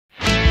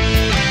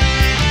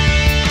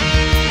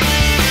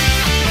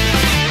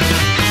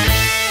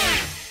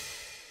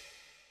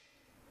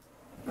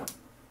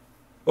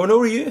Oh no,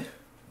 were you?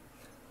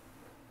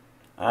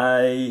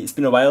 It's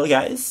been a while,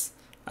 guys.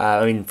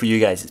 I mean, for you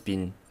guys, it's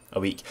been a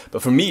week,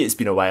 but for me, it's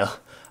been a while,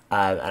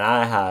 and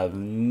I have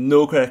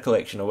no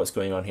recollection of what's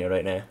going on here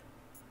right now.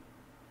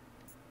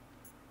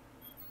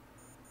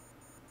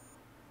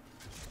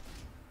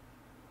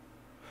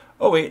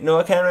 Oh wait, no,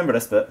 I can't remember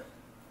this bit.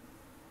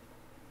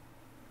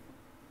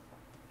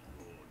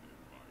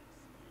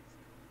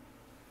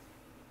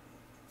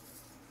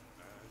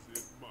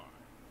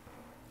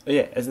 Oh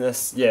yeah, isn't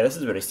this? Yeah, this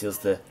is where he steals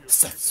the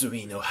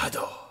Satsui no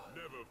Hado.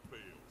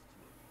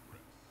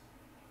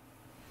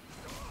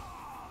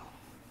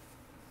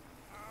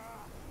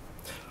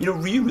 You know,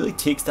 Ryu really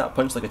takes that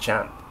punch like a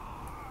champ.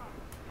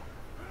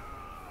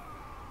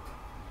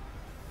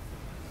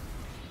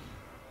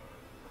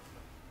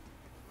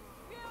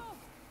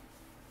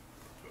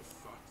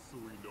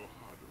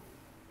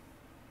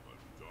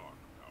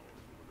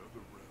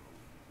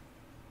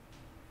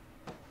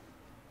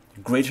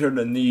 Greater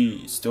than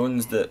the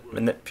stones that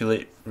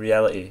manipulate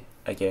reality,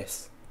 I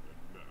guess.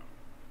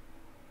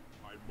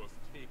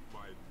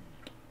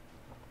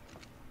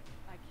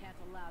 I can't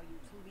allow you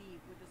to leave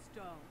with the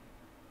stone.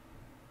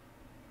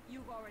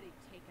 You've already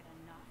taken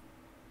enough.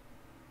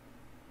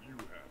 You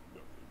have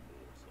nothing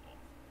more to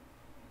offer.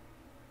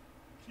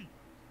 Keep it.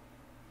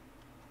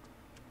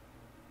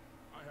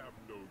 I have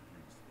no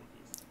use for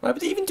this. Why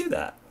would he even do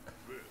that?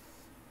 This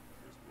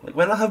is Like,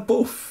 why not have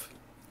both?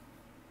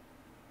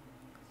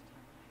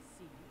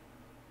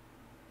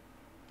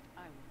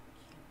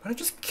 Why not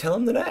just kill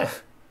him to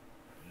death?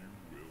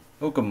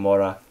 Oh,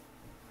 Gamora.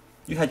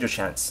 You had your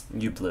chance,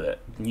 and you blew it,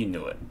 and you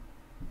knew it.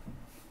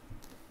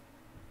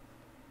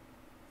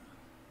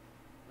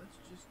 Let's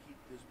just keep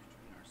this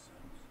between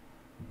ourselves.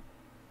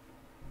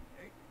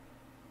 Hey,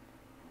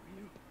 who are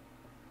you?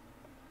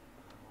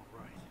 I'm all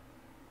right.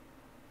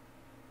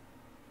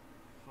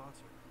 Thoughts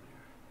are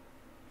clear.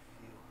 I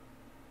feel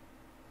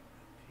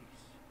at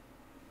peace.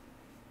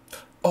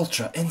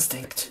 Ultra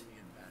Instinct.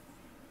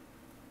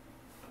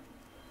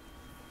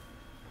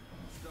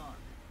 Stark,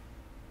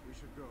 we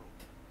should go.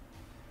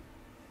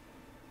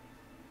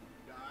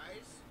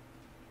 Guys,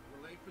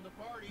 we're late for the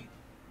party.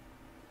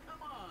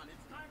 Come on,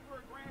 it's time for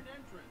a grand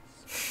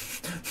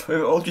entrance.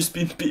 We've all just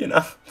been beaten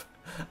up.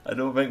 I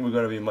don't think we're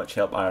going to be much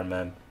help, Iron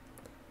Man.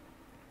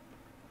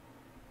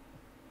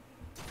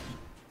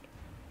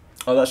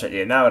 Oh, that's right,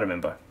 yeah, now I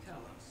remember. Tell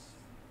us,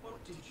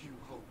 what did you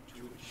hope to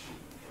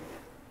achieve?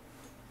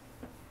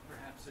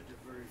 Perhaps a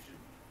diversion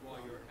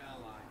while your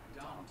ally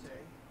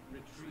Dante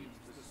retrieves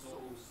the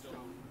soul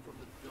stone from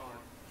the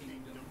Dark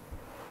Kingdom?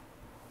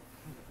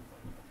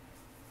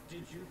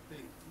 Did you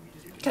think we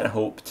didn't? Kind of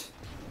hoped,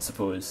 I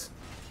suppose.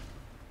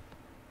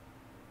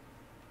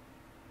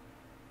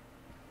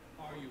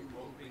 Are you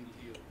hoping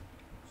he'll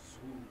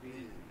swoop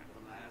in at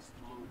the last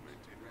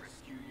moment and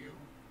rescue you?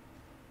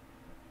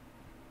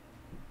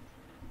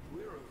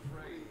 We're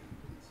afraid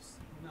it's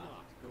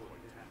not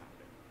going to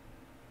happen.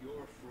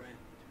 Your friend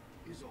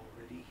is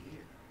already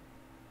here.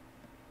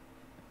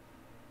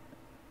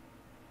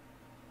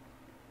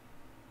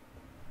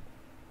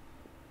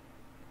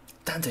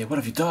 Dante, what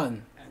have you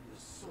done? And the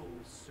soul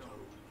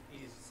stone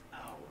is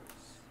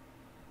ours.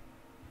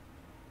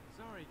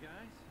 Sorry,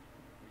 guys.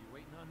 Were you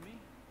waiting on me?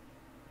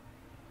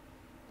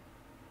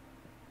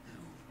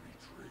 You've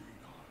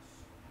betrayed us.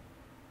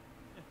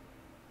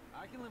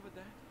 I can live with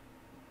that.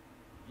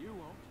 You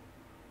won't.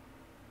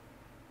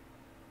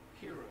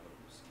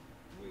 Heroes,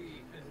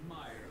 we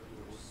admire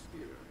your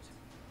spirit.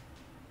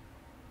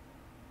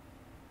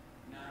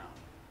 Now,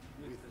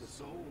 with the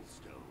soul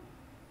stone,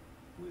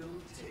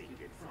 we'll take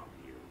it from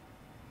you.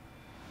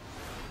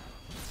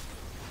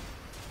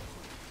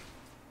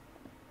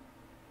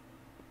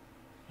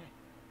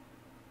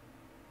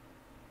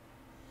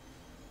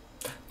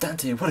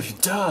 Dante, what have you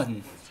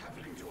done? What's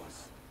happening to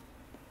us?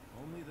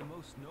 Only the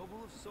most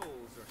noble of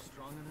souls are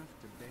strong enough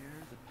to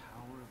bear the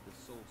power of the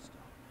soul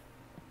stone.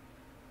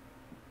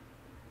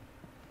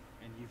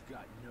 And you've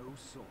got no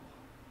soul.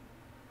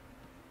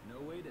 No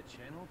way to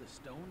channel the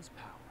stone's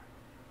power.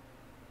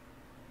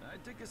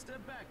 I'd take a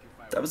step back if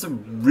I were. That was a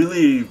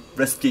really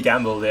risky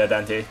gamble there,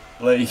 Dante.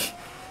 Like,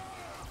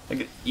 I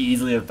could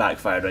easily have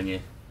backfired on you.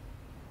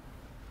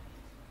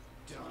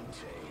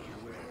 Dante,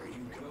 where are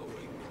you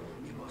going?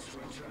 You must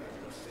return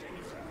the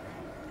favor.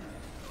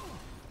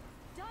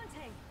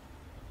 Dante!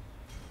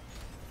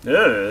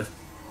 Ugh.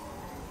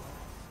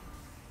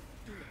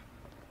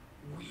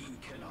 We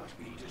cannot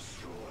be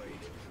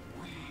destroyed.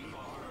 We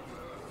are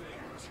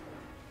perfect.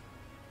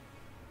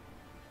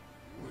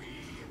 We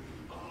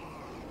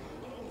are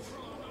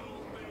Ultron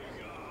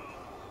Omega.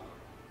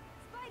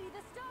 Spidey,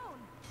 the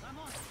stone! I'm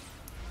on.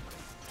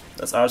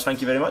 That's ours,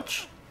 thank you very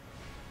much.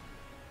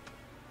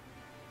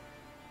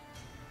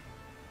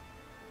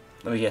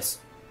 Let me guess.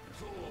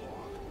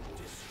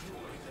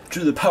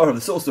 Through the power of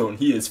the Soul Stone,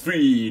 he is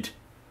freed.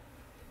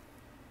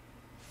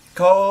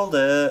 Called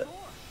it. I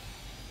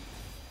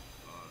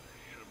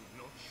am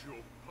not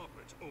your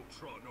puppet,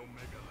 Ultron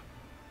Omega.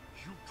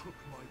 You took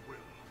my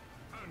will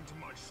and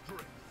my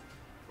strength,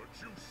 but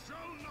you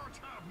shall not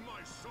have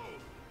my soul.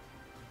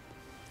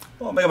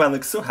 Oh, Mega Man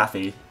looks so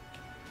happy.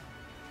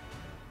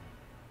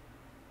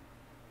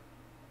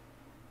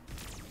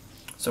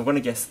 So I'm going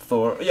to guess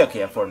Thor. Yeah,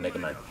 okay, Thor and Mega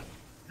Man.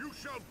 You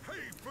shall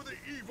pay for the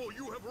evil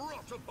you have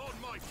wrought upon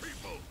my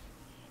people.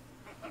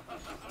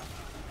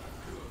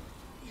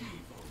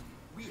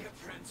 We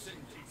have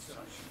transcended such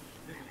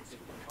negative.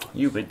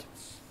 You would.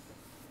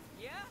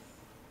 Yeah?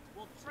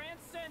 We'll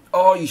transcend.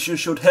 Oh, you should have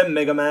showed him,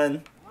 Mega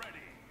Man.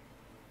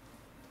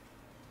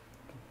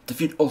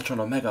 Defeat Ultron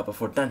Omega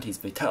before Dante's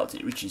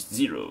vitality reaches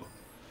 0.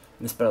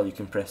 In this battle, you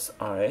can press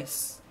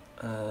RS.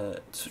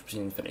 Switch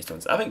between Infinity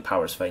Stones. I think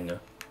power's fine though.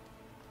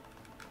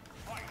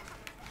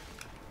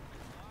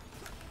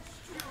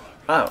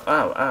 Ow,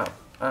 ow, ow,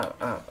 ow,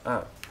 ow,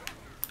 ow.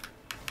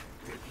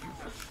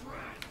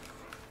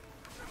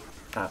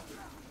 Ow.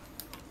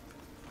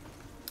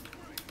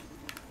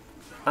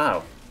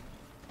 Ow.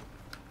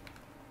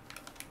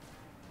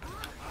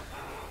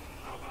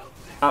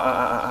 Ow, ow,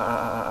 ow, ow, ow,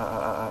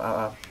 ow, ow, ow,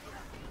 ow.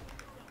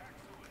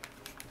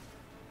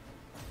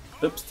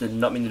 Oops, did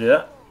not mean to do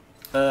that.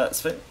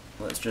 That's fine.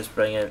 Let's just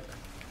bring it.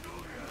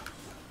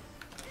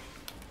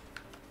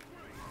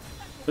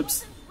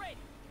 Oops.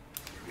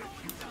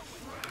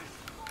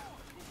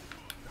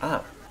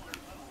 Ah.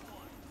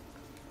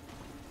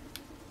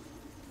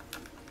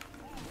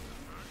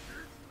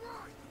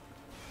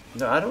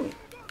 No, I don't.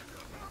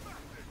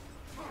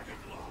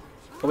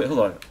 Oh wait, hold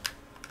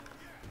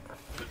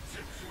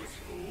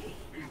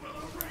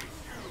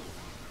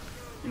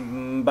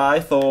on.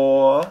 Bye,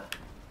 Thor.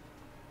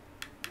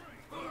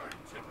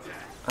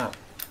 Ah.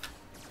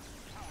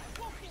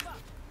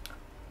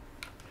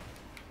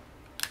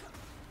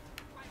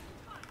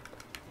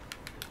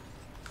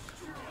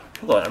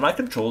 Hold on, are my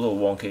controls all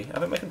wonky? I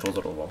think my controls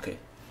are all wonky.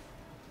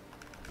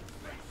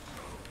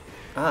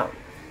 Ah.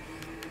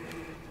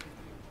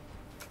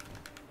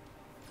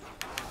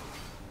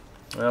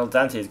 Well,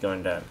 Dante's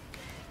going down.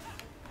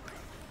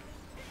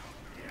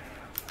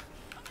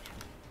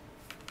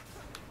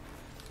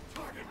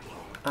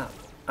 Ow,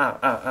 ow,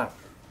 ow, ow.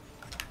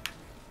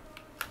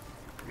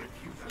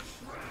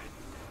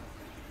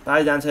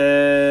 Bye, Dante.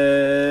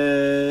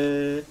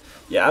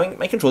 Yeah, I mean,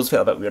 my controls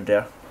felt a bit weird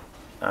there.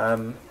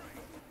 No.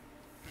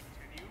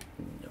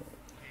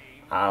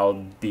 I'll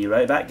be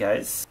right back,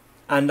 guys.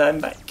 And I'm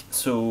back.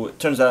 So, it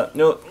turns out,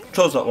 no,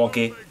 controls not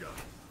wonky.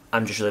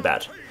 I'm just really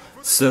bad.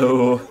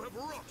 So,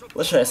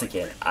 let's try this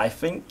again. I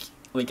think,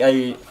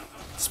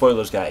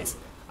 spoilers, guys.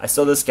 I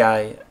saw this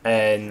guy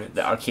in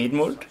the arcade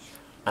mode,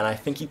 and I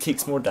think he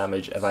takes more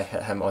damage if I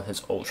hit him on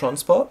his Ultron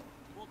spot.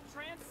 We'll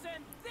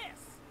transcend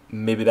this.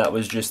 Maybe that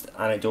was just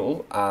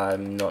anecdotal,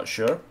 I'm not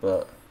sure,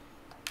 but...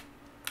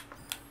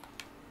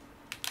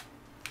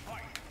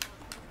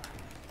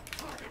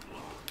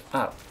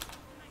 Ow.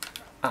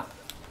 Ow.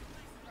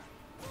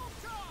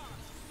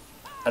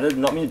 I did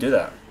not mean to do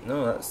that.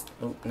 No, that's...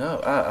 Oh, no.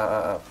 Ow, ow,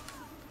 ow,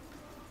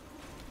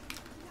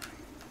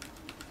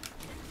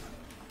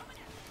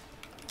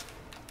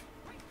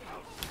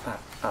 ow. Ow,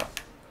 ow.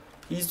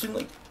 He's doing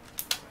like...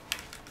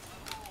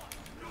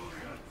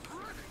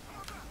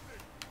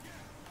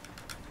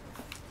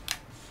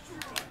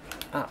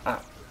 Ow,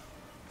 ow.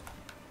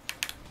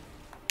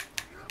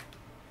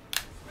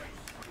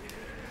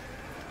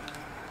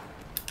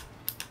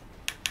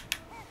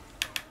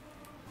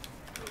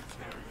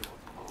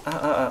 Ow, ow,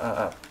 ow, ow,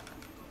 ow.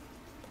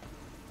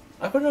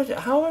 I wonder,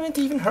 how am I meant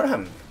to even hurt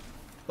him?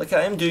 Like,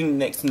 I am doing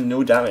next to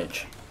no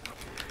damage.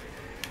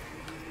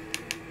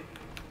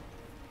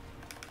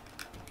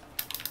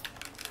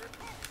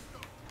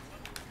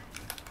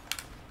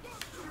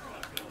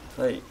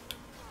 Like,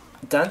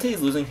 Dante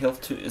is losing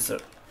health too. Is there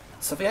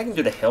something I can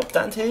do to help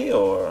Dante,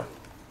 or...?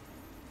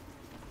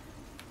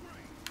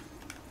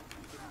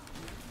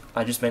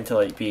 I just meant to,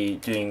 like, be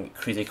doing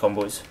crazy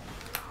combos.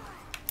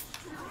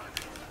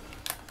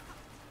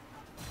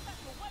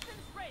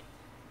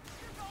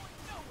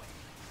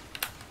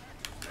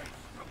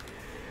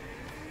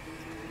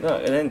 No,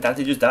 and then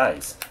Dante just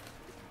dies.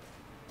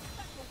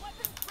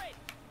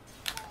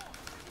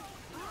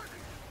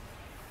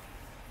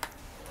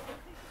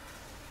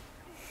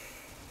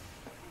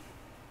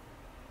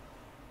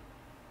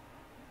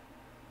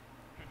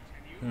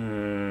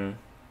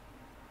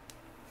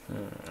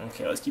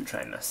 Okay, let's keep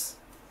trying this.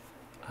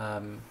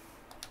 I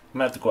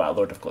might have to go out of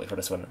lower difficulty for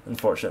this one,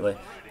 unfortunately,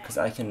 because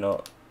I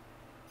cannot.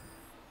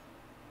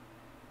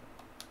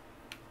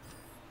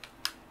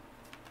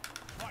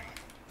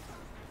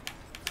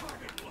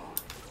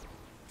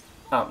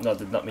 Ah, no, I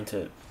did not mean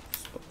to.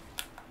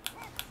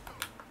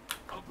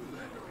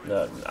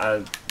 No,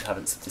 I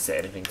haven't to say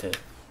anything to.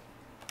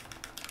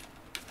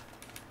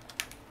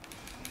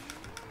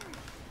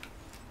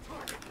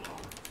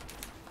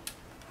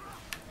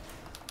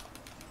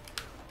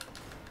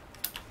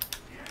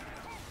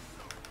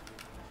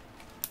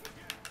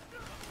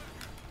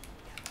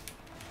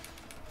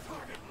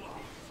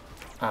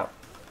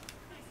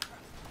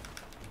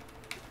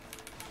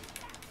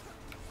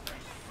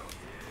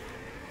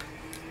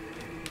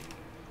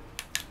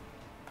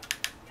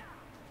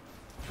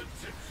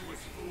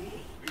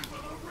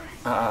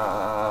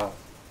 Ow.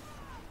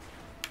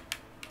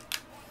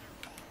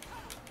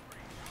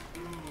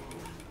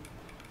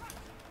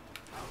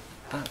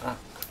 Ah, ah.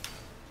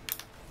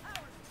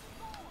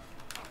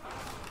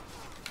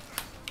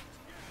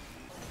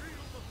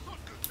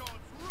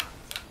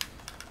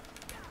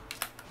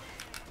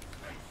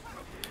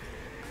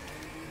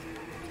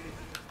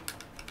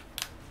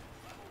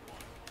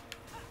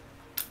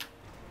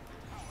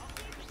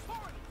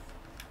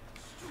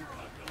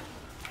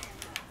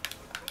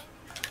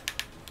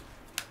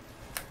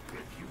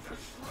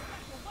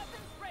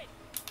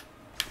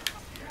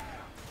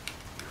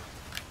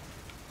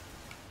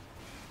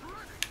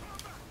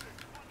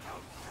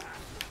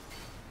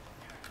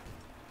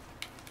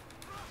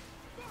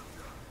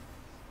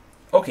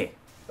 Okay,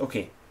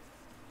 okay.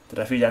 Did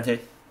I free Dante?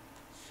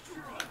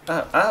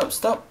 Ow, ow,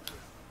 stop!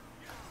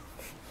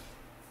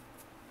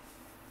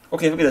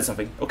 Okay, look at that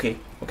something. Okay,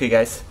 okay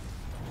guys.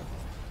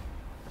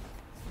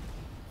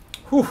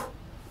 Whew.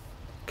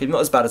 Okay,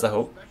 not as bad as I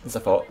hope, as I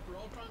thought. For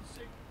Ultron's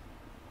sake.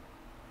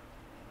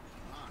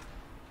 Come on.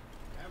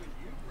 Haven't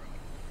you grown?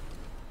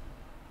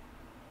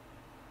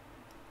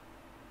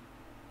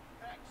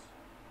 X,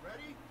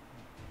 ready?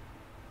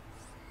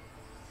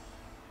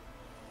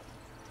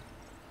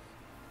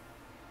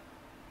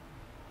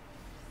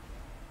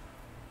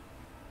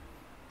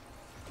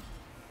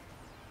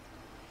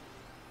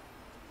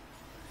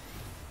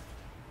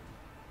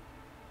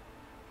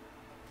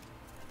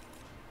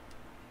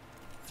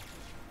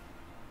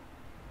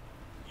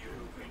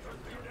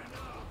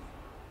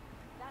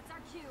 That's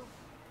our cue.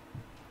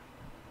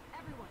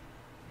 Everyone,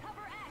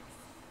 cover X.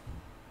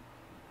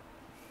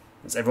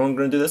 Is everyone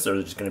going to do this, or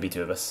is it just going to be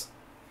two of us?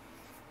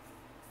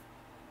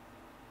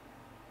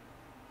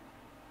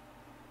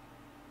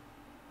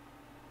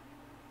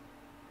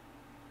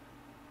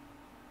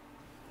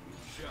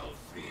 Shall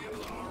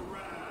feel our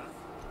wrath.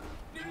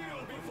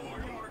 Kneel before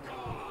your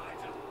god.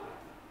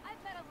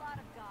 I've met a lot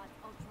of gods,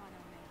 Ultron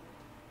Omega.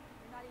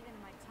 You're not even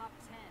in my top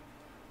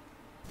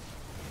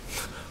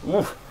 10.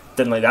 Ooh,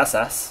 didn't like that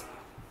sass.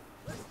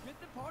 Let's get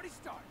the party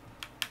started.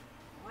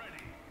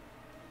 Ready.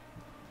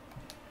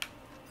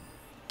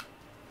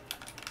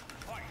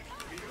 Fight.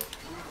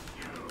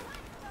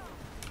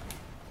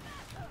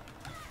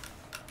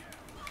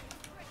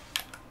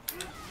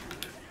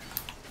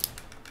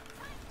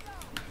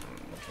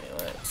 Okay,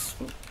 let's...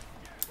 Ooh.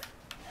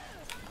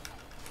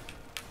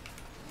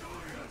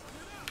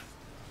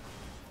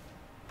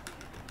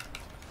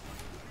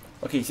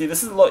 Okay, see,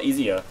 this is a lot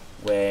easier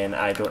when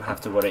I don't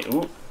have to worry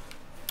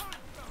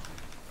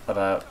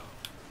about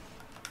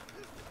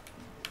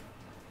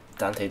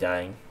Dante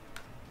dying.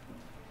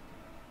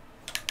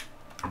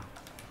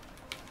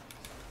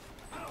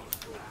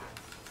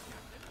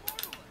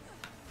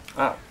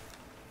 Ow.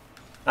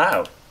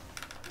 Ow.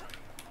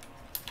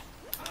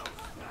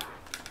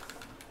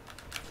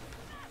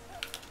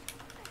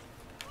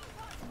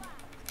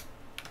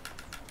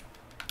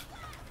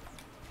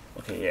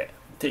 Okay, yeah.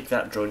 Take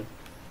that, drone.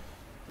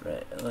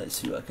 Right, let's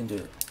see what I can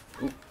do.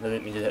 Ooh, I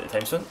didn't mean to hit the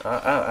time stone. Ow,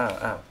 ow, ow,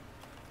 ow.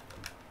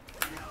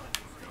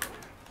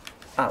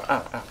 Ow,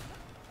 ow, ow.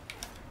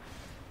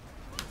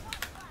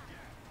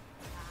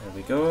 There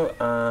we go,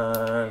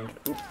 and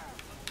ooh,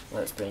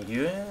 let's bring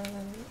you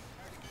in.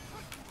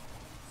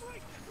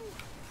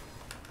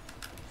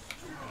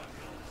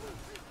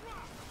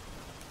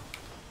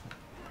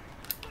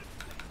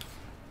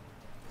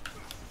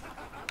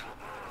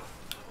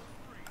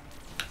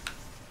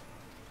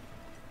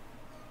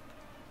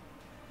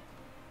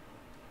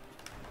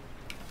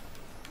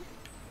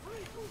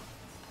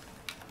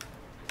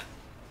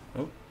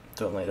 Oh,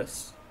 don't like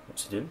this.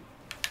 What's he doing?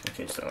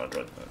 Okay, still not a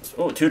drone.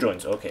 Oh, two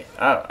drones. Okay.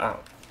 Ow, ow.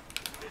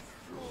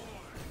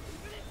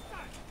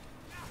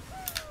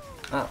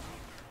 Ow.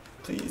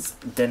 Please,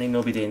 Denny,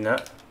 no be doing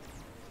that.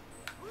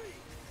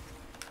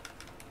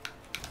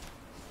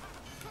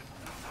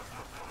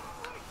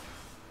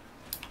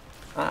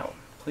 Ow.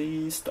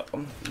 Please stop.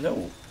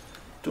 No.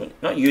 Don't.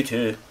 Not you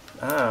two.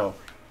 Ow.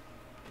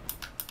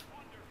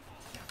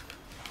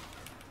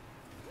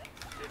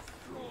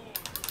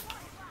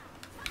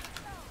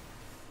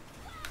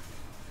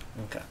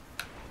 Okay.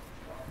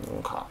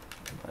 Okay.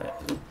 Right.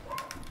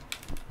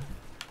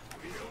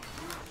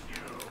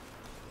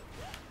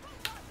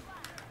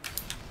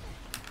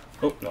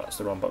 Oh, no, that's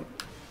the wrong button.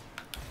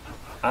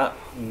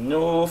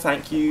 No,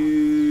 thank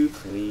you,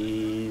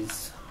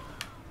 please.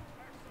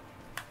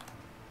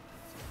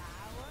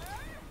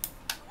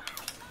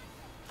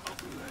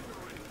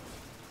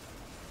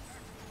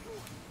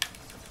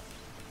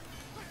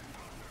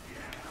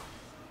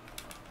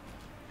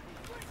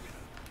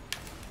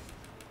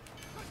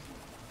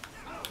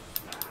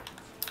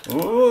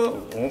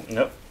 Oh,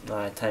 nope.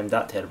 I timed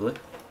that terribly.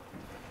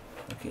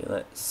 Okay,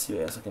 let's see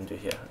what else I can do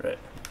here. Right.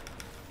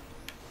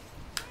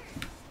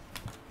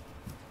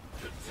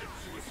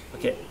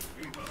 Okay.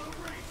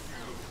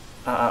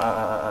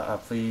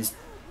 Please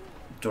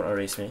don't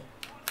erase me.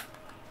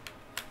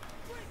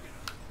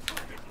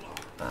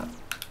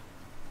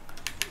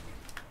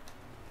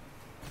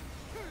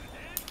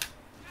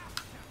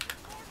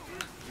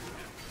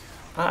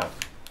 Ow.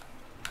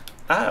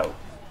 Ow.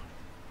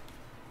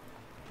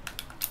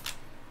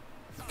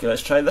 Okay,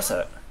 let's try this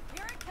out.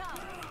 Here it comes.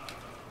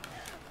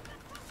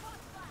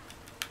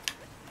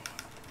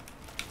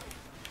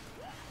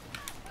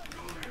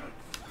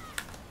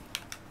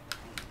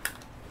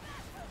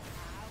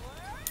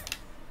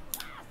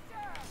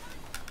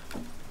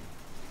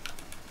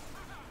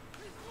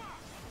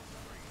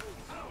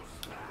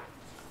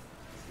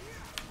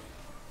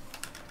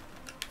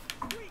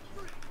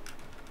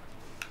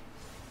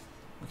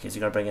 Okay, is he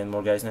gonna bring in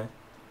more guys now?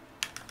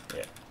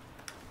 Yeah.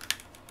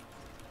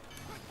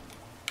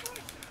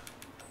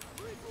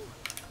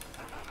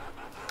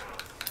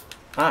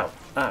 Ow,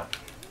 ow.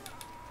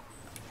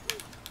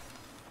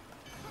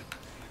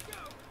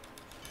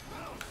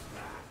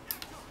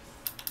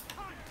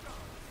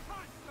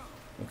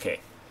 Okay,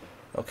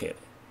 okay.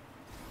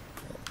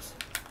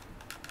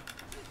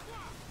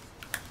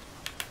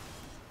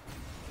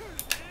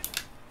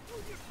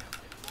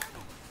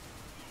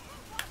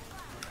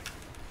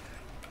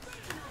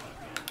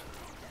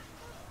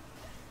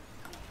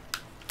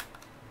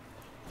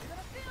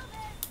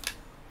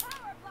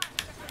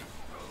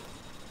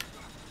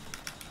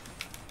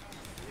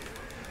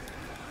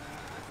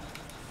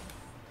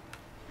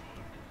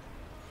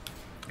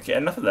 Okay,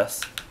 enough of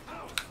this.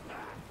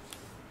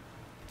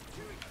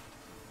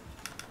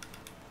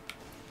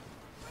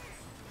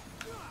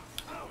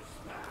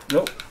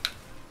 Nope.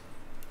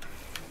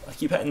 I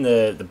keep hitting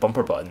the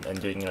bumper button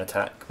and doing an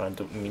attack when I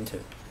don't mean to.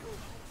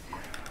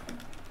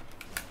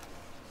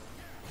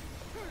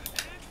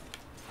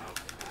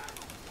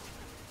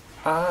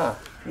 Ah!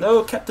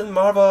 No, Captain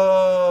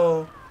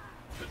Marvel!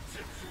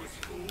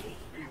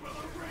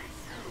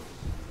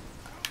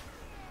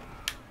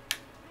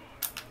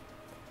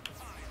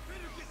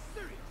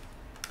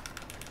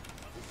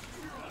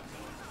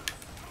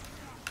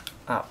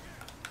 Ow.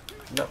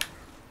 No.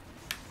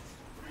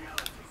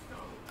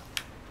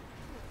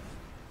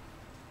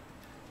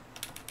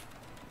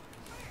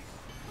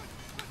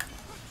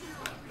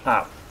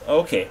 Ah,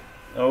 okay,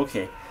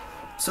 okay.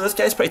 So this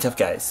guy's pretty tough,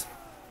 guys.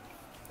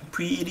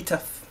 Pretty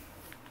tough.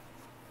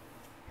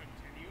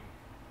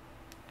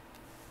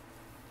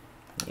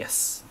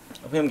 Yes.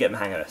 I think I'm getting the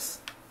hang of this.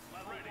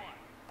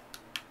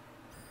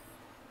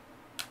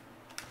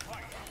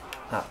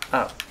 Ow,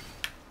 ow.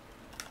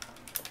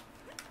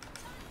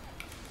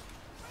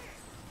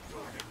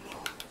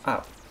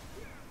 Ow.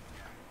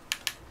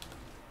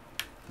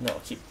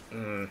 No, keep...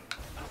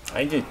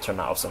 I need to turn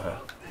that off somehow.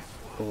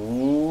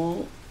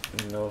 Ooh.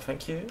 No,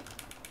 thank you.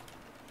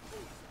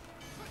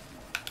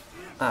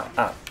 Ow,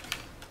 ow.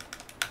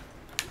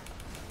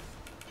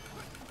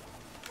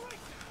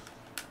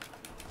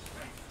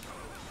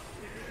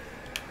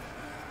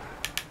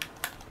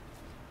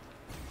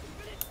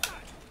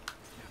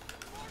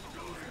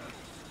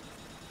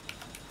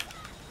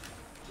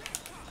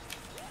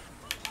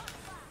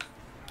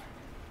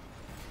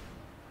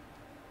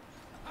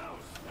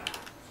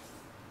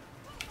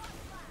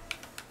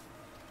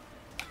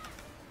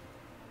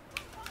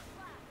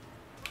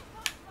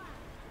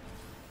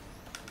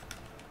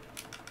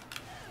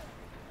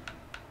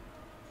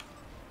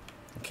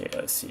 Okay,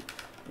 let's see.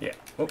 Yeah.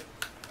 Oh.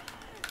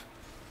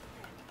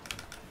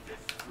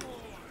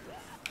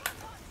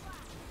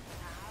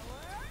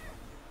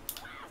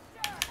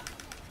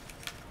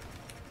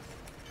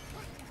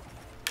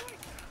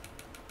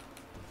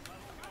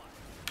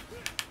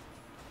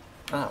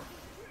 Ow.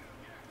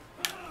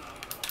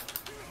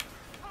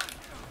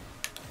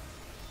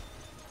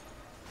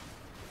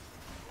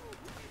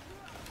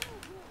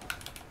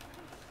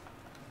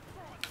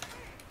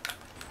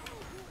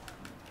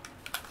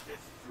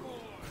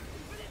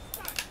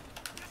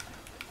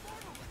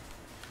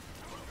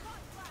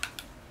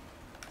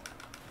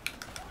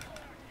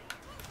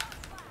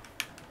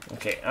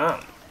 Okay,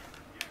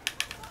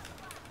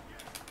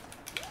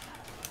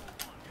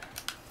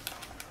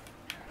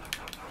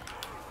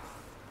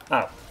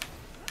 Ow.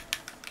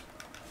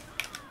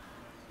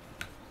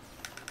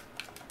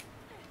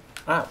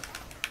 Ow.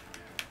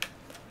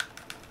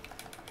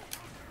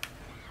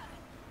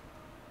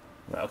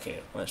 Right, okay,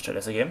 let's try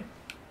this again.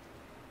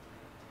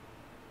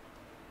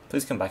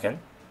 Please come back in.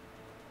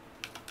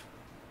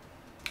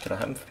 Can I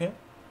hit him from here?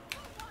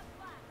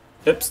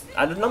 Oops,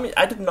 I did not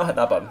hit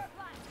that button.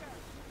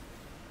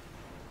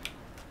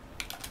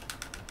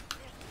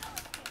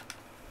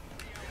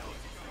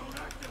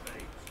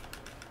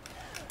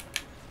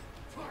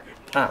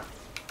 Ah.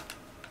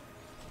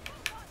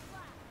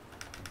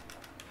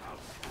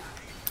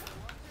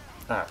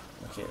 Ah,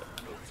 okay.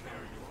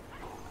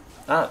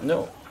 Ah,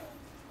 no.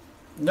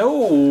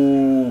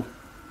 No!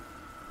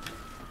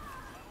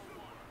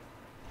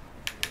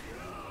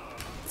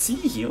 Is he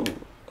healed?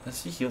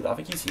 Is he healed? I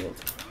think he's healed.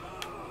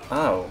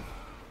 Ow.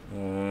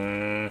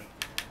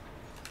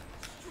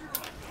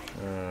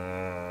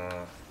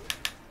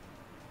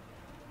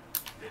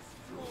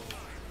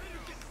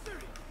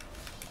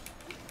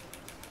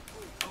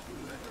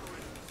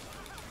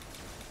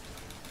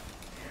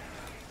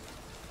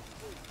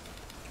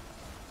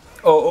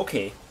 Oh,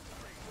 okay.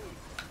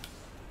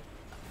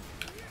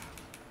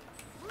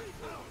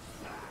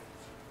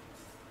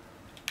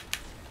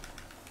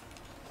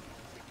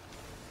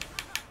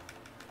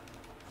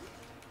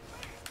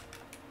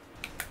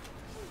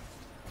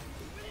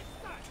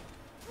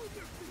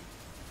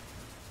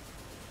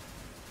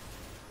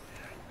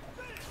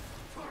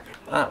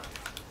 Ah.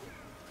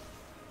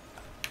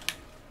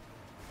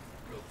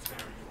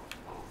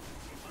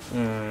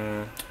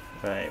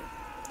 Right.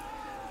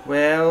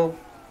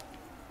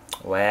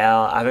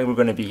 Well, I think we're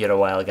going to be here a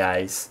while,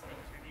 guys.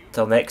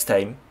 Till next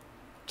time,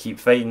 keep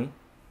fighting.